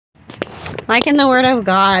Like in the Word of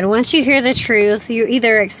God, once you hear the truth, you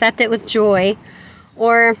either accept it with joy,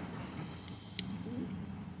 or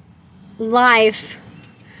life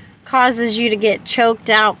causes you to get choked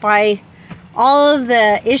out by all of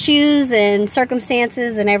the issues and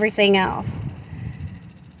circumstances and everything else.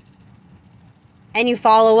 And you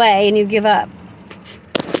fall away and you give up.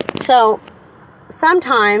 So,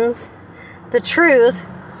 sometimes the truth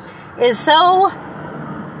is so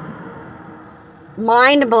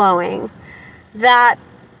mind-blowing that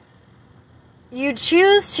you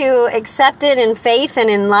choose to accept it in faith and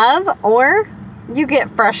in love, or you get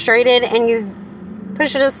frustrated and you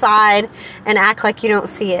push it aside and act like you don't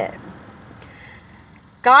see it.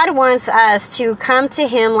 God wants us to come to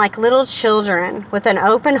Him like little children with an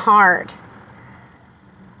open heart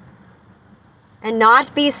and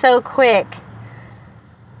not be so quick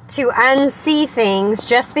to unsee things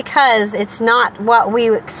just because it's not what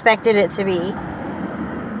we expected it to be.